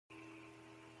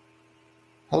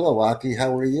Hello, Aki.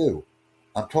 How are you?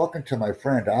 I'm talking to my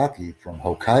friend Aki from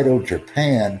Hokkaido,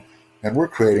 Japan, and we're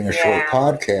creating a short Yeah.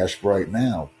 podcast right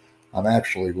now. I'm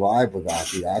actually live with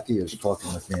Aki. Aki is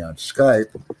talking with me on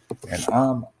Skype, and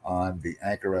I'm on the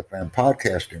Anchor FM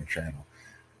podcasting channel.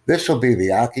 This will be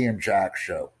the Aki and Jack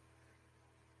show.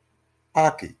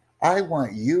 Aki, I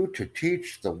want you to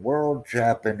teach the world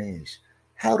Japanese.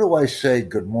 How do I say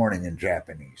good morning in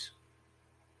Japanese?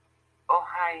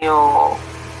 Ohio.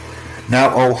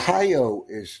 Now, Ohio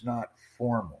is not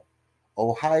formal.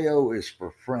 Ohio is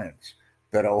for friends,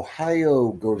 but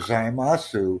Ohio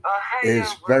gozaimasu is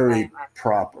very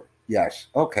proper. Yes,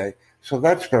 okay, so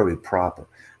that's very proper.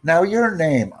 Now, your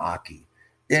name, Aki,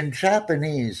 in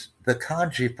Japanese, the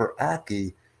kanji for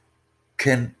Aki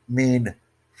can mean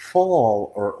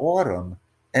fall or autumn,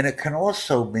 and it can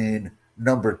also mean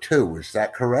number two. Is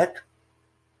that correct?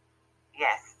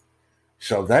 Yes.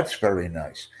 So that's very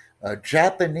nice.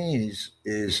 Japanese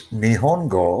is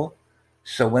Nihongo.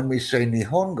 So when we say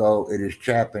Nihongo, it is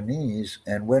Japanese.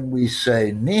 And when we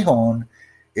say Nihon,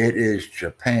 it is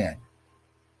Japan.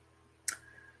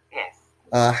 Yes.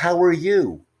 How are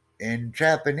you? In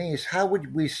Japanese, how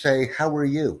would we say, how are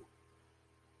you?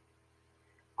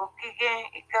 ご機嫌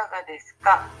いかがです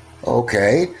か?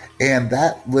 Okay. And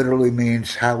that literally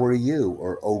means, how are you?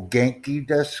 Or O genki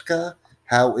desu ka?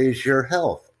 How is your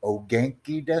health? O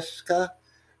genki desu ka?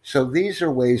 So these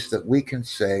are ways that we can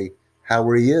say, how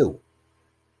are you?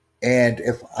 And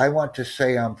if I want to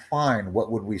say I'm fine,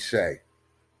 what would we say?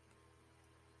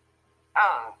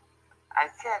 I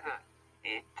said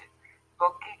it.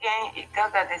 ご機嫌いか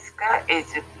がですか is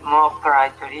more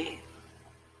politely.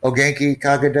 O genki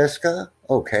kaga desu ka?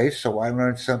 Okay, so I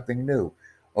learned something new.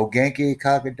 O genki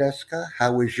kaga desu ka?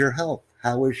 How is your health?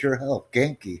 How is your health?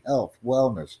 Genki, health,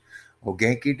 wellness. O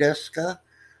genki desu ka?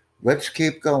 Let's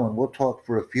keep going. We'll talk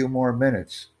for a few more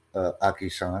minutes,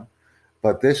 Aki-san.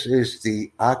 But this is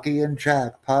the Aki and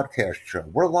Jack podcast show.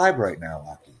 We're live right now,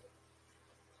 Aki.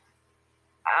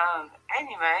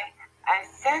 Anyway, I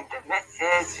sent a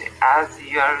message as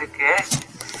your request.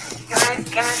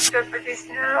 Can I stop this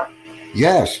now?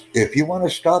 Yes, if you want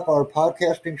to stop our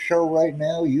podcasting show right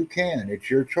now, you can. It's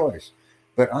your choice.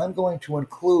 But I'm going to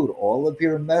include all of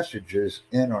your messages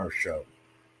in our show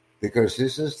because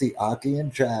this is the Aki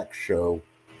and Jack show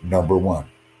number one.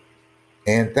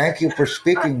 And thank you for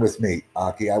speaking with me,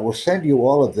 Aki. I will send you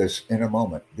all of this in a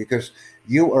moment because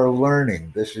you are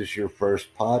learning. This is your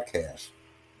first podcast.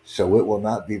 So it will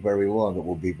not be very long. It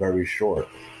will be very short.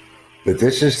 But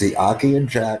this is the Aki and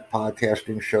Jack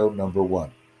podcasting show number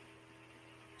one.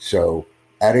 So,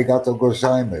 arigato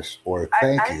gozaimasu, or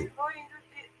thank Are you. you going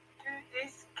to do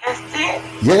this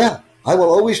casting? Yeah, I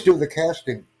will always do the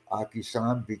casting,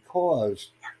 Aki-san, because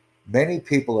many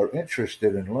people are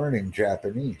interested in learning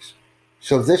Japanese.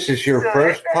 So this is your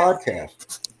first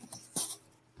podcast.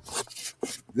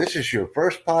 This is your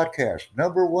first podcast.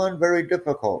 Number one, very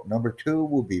difficult. Number two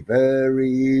will be very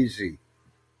easy.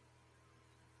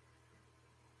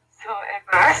 So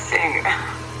embarrassing.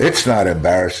 It's not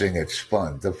embarrassing. It's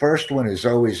fun. The first one is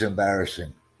always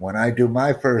embarrassing. When I do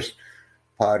my first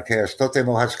podcast,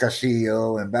 totemo hatsukashi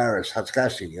yo, embarrass,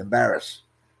 hatsukashi, embarrass.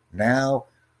 Now,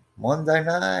 mondai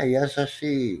nai,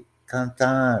 yasashi,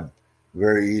 kantan,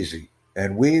 very easy.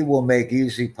 And we will make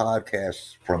easy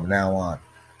podcasts from now on.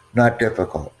 Not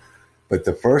difficult. But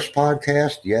the first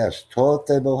podcast, yes,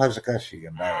 totemo hatsukashi,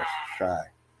 embarrassed,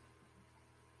 shy.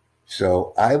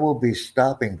 So I will be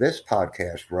stopping this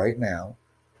podcast right now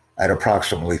at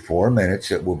approximately 4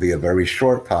 minutes. It will be a very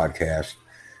short podcast.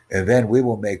 And then we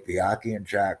will make the Aki and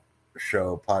Jack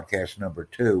show podcast number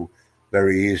two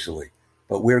very easily.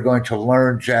 But we're going to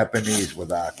learn Japanese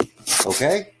with Aki.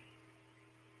 Okay?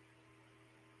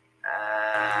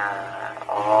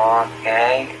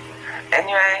 Okay.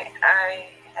 Anyway, I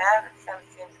have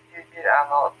something to do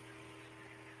about.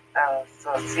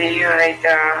 So see you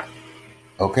later.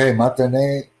 Okay, mata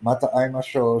ne, mata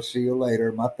aimashou. See you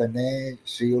later. Mata ne,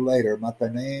 see you later. Mata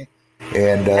ne.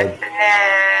 And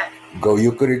go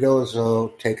yukuri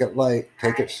dozo. Take it light.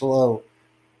 Take it slow.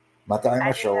 Mata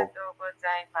aimashou.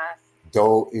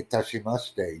 Do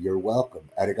itashimashite. You're welcome.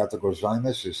 Arigato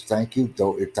gozaimasu is thank you.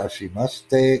 Do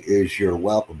itashimashite is you're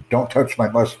welcome. Don't touch my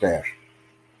mustache.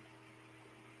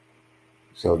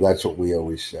 So that's what we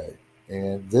always say.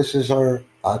 And this is our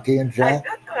Aki and Jack.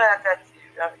 I don't want to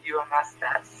touch your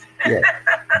mustache. Yeah.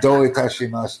 Do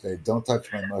itashimashite. Don't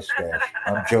touch my mustache.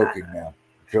 I'm joking now.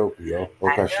 Joking, yo.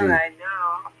 Okashi. I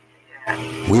know.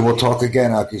 Yeah. We will talk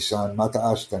again, Aki-san. Mata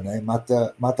ashita ne.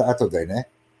 Mata atode ne.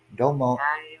 Domo.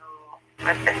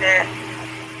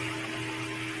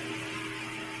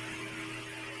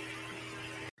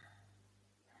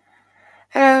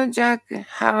 Hello Hello, Jack.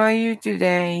 How are you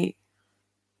today?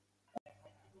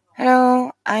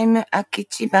 Hello, I'm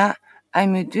Akichiba.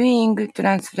 I'm doing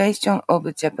translation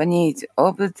of Japanese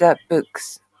of the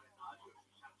books.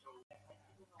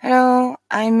 Hello,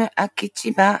 I'm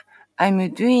Akichiba. I'm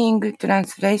doing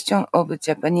translation of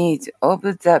Japanese of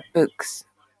the books.